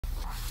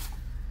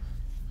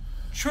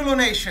Trillo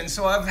Nation,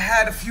 so I've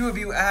had a few of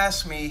you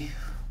ask me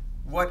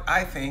what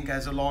I think,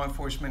 as a law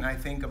enforcement, I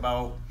think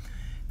about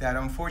that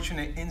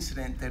unfortunate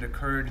incident that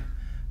occurred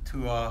to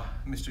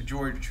Mr.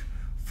 Goerge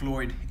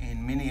Floyd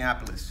in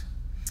Minneapolis.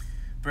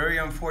 Very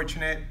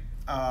unfortunate.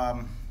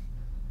 We're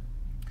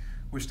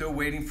still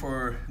waiting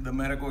for the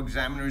medical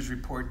examiner's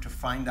report to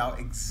find out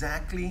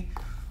exactly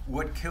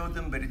what killed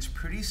him, but it's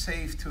pretty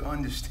safe to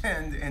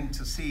understand and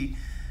to see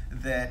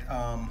that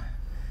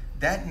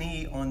that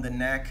knee on the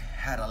neck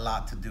had a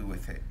lot to do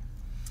with it.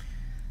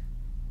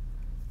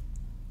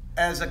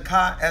 As a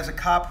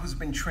cop who's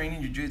been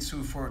training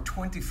jiu-jitsu for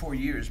 24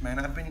 years, man,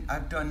 I've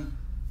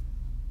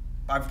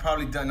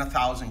probably done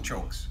 1,000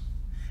 chokes,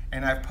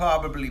 and I've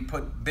probably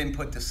been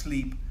put to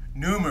sleep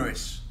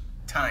numerous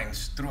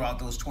times throughout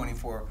those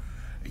 24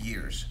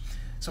 years.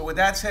 So with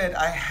that said,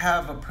 I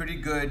have a pretty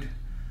good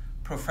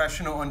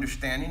professional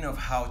understanding of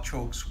how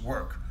chokes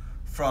work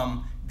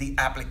from the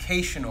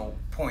applicational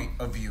point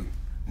of view,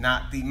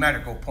 not the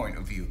medical point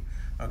of view,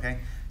 okay?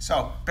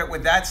 So, but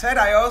with that said,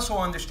 I also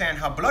understand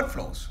how blood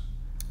flows,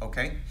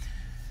 okay?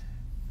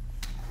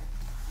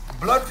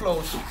 Blood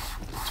flows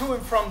to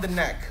and from the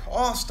neck.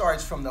 All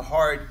starts from the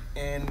heart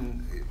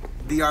and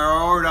the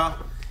aorta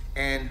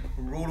and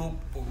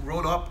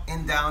roll up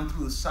and down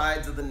through the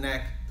sides of the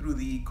neck, through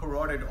the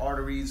carotid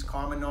arteries,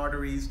 common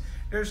arteries.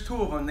 There's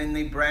two of them, then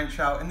they branch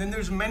out, and then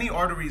there's many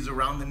arteries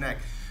around the neck.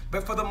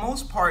 But for the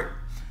most part,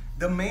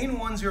 the main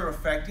ones you're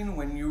affecting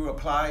when you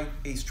apply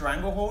a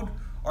stranglehold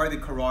are the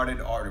carotid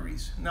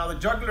arteries. Now the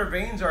jugular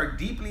veins are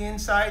deeply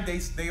inside.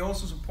 They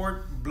also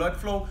support blood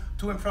flow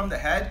to and from the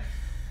head.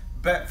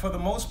 But for the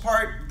most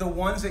part, the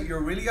ones that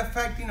you're really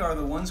affecting are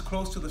the ones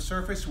close to the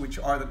surface, which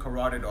are the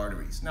carotid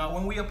arteries. Now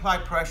when we apply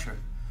pressure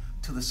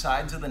to the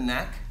sides of the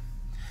neck,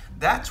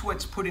 that's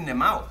what's putting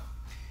them out.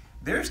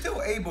 They're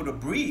still able to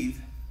breathe,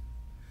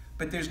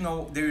 but there's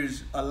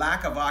a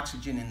lack of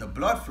oxygen in the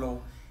blood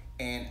flow,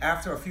 and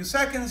after a few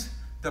seconds,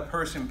 the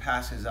person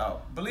passes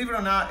out. Believe it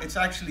or not, it's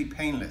actually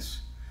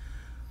painless.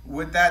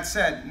 With that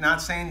said,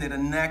 not saying that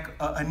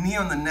a knee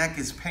on the neck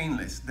is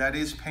painless. That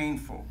is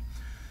painful.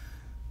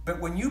 But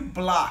when you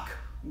block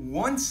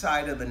one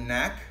side of the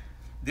neck,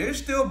 there's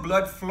still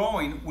blood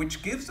flowing,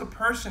 which gives the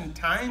person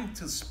time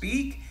to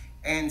speak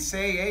and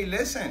say, hey,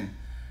 listen,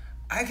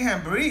 I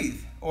can't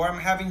breathe, or I'm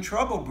having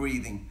trouble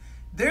breathing.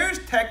 They're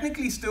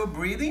technically still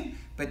breathing,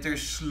 but they're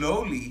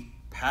slowly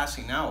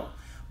passing out.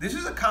 This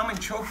is a common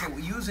choke that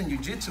we use in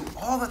jiu-jitsu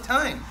all the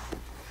time.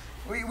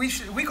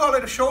 We call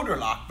it a shoulder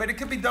lock, but it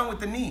can be done with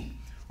the knee,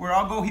 where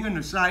I'll go here in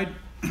the side,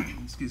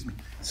 excuse me,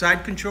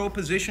 side control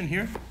position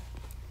here.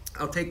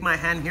 I'll take my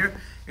hand here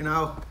and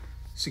I'll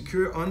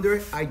secure under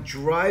it. I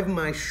drive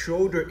my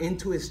shoulder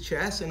into his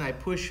chest and I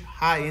push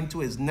high into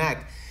his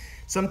neck.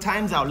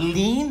 Sometimes I'll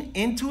lean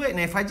into it, and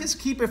if I just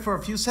keep it for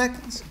a few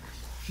seconds,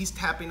 he's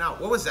tapping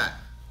out. What was that?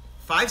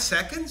 5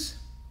 seconds?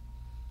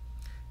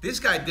 This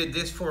guy did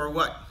this for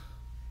what?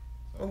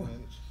 7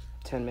 minutes.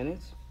 10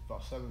 minutes?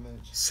 About 7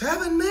 minutes.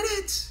 7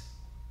 minutes?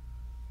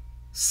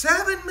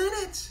 7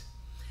 minutes?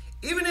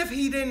 Even if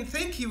he didn't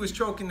think he was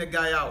choking the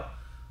guy out,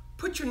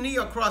 put your knee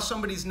across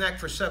somebody's neck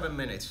for 7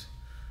 minutes.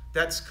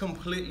 That's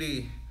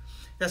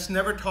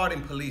never taught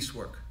in police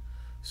work.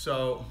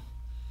 So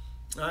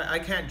I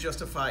can't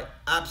justify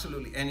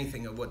absolutely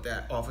anything of what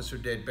that officer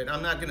did, but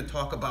I'm not going to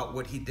talk about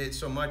what he did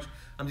so much.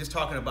 I'm just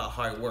talking about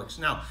how it works.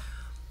 Now,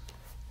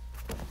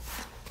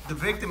 the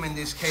victim in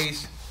this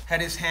case had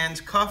his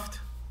hands cuffed.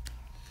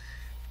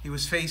 He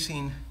was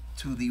facing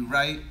to the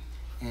right,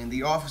 and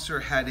the officer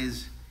had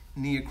his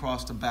knee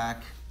across the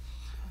back.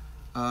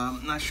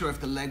 I'm not sure if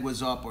the leg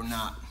was up or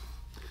not.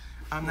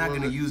 I'm not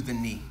going to use the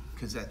knee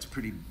because that's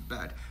pretty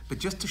bad. But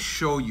just to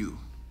show you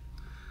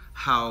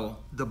how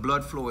the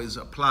blood flow is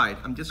applied,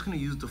 I'm just going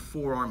to use the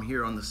forearm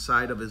here on the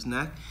side of his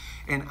neck,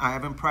 and I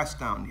haven't pressed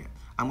down yet.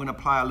 I'm going to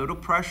apply a little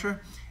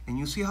pressure, and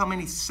you see how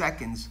many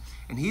seconds,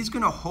 and he's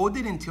going to hold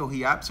it until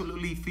he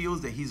absolutely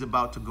feels that he's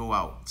about to go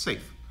out.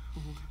 Safe.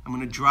 I'm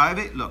going to drive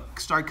it. Look,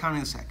 start counting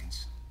the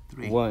seconds.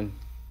 3. 1,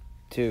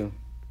 2,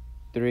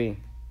 3,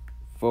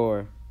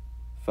 4,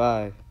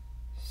 5,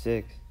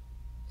 6,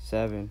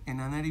 7.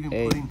 And I'm not even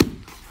 8.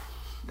 putting.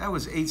 That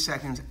was 8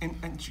 seconds.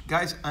 And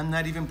guys, I'm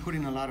not even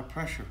putting a lot of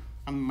pressure.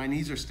 My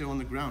knees are still on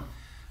the ground.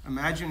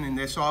 Imagine, and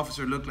this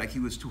officer looked like he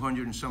was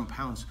 200 and some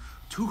pounds.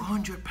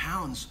 200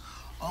 pounds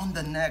on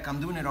the neck.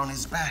 I'm doing it on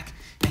his back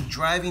and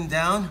driving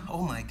down.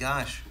 Oh my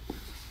gosh.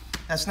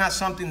 That's not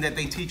something that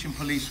they teach in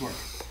police work.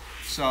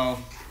 So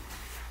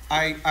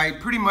I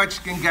pretty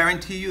much can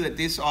guarantee you that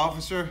this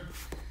officer,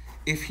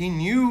 if he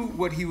knew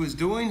what he was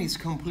doing, he's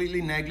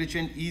completely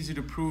negligent, easy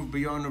to prove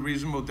beyond a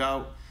reasonable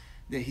doubt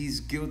that he's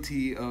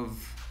guilty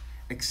of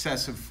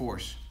excessive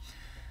force.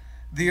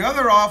 The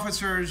other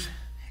officers,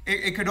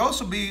 it could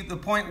also be the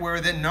point where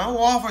that no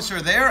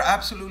officer there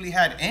absolutely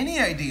had any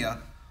idea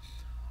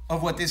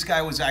of what this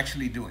guy was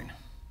actually doing,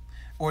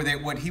 or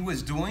that what he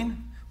was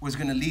doing was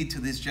going to lead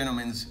to this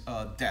gentleman's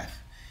death.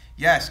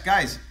 Yes,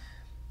 guys,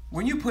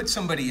 when you put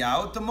somebody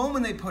out, the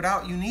moment they put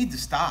out, you need to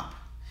stop.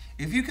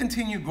 if you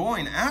continue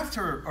going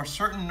after a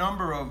certain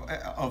number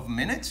of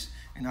minutes,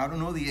 and I don't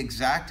know the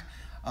exact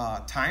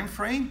time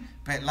frame,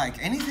 but like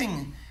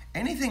anything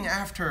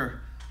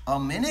after a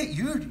minute,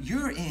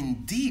 you're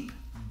in deep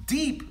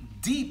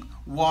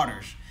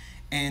waters,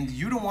 and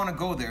you don't want to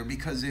go there,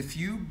 because if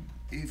you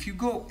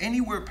go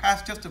anywhere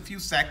past just a few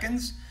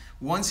seconds,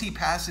 once he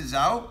passes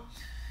out,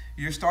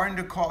 you're starting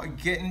to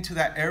get into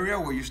that area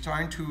where you're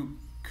starting to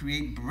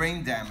create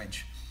brain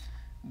damage.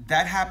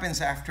 That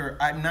happens after,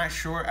 I'm not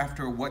sure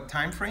after what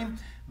time frame,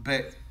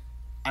 but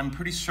I'm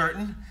pretty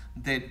certain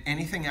that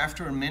anything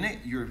after a minute,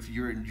 you're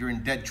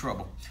in dead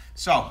trouble.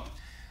 So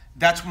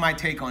that's my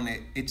take on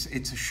it. It's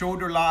a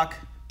shoulder lock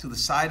to the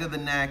side of the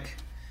neck.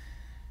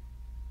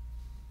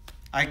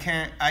 I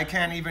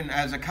can't even,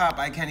 as a cop,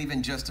 I can't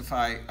even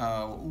justify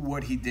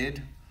what he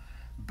did,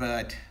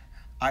 but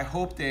I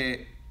hope that,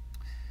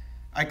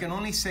 I can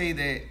only say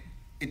that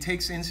it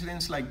takes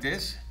incidents like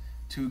this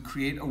to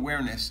create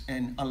awareness.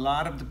 And a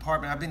lot of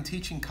departments, I've been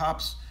teaching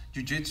cops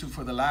jiu-jitsu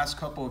for the last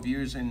couple of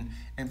years, and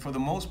for the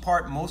most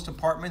part, most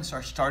departments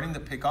are starting to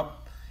pick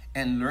up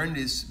and learn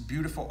this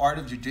beautiful art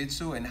of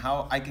jiu-jitsu, and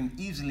how I can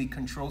easily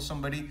control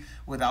somebody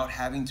without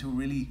having to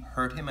really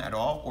hurt him at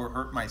all or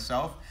hurt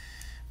myself.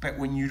 But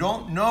when you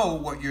don't know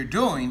what you're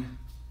doing,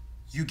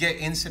 you get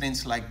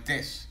incidents like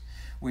this.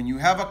 When you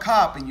have a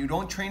cop and you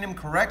don't train him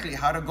correctly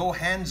how to go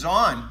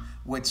hands-on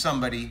with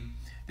somebody,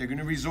 they're going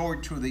to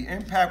resort to the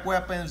impact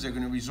weapons, they're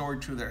going to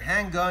resort to their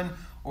handgun,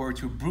 or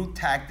to brute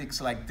tactics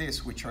like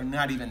this, which are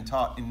not even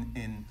taught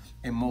in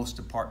most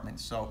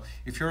departments. So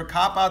if you're a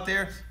cop out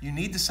there, you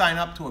need to sign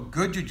up to a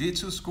good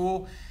jiu-jitsu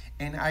school.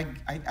 And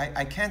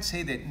I can't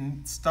say that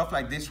stuff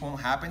like this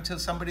won't happen to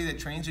somebody that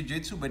trains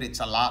jiu-jitsu, but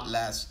it's a lot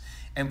less.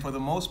 And for the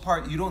most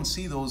part, you don't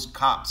see those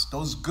cops,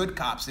 those good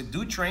cops that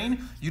do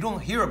train, you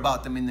don't hear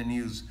about them in the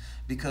news,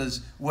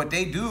 because what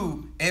they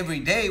do every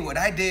day, what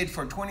I did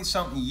for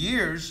 20-something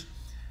years,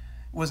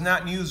 was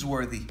not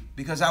newsworthy,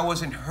 because I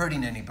wasn't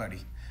hurting anybody.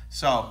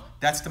 So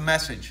that's the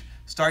message.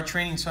 Start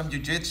training some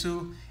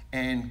jiu-jitsu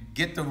and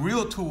get the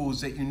real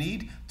tools that you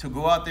need to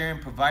go out there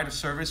and provide a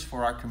service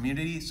for our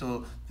community,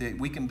 so that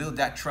we can build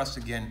that trust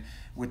again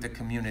with the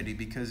community,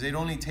 because it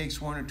only takes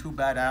 1 or 2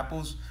 bad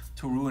apples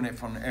to ruin it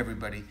from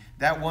everybody.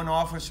 That one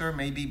officer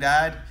may be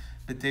bad,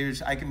 but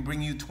I can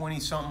bring you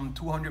 20-something,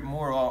 200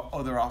 more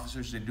other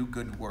officers that do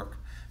good work.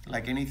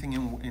 Like anything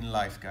in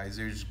life, guys,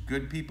 there's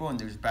good people and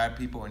there's bad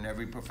people in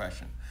every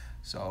profession.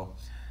 So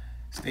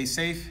stay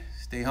safe,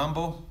 stay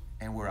humble,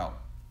 and we're out.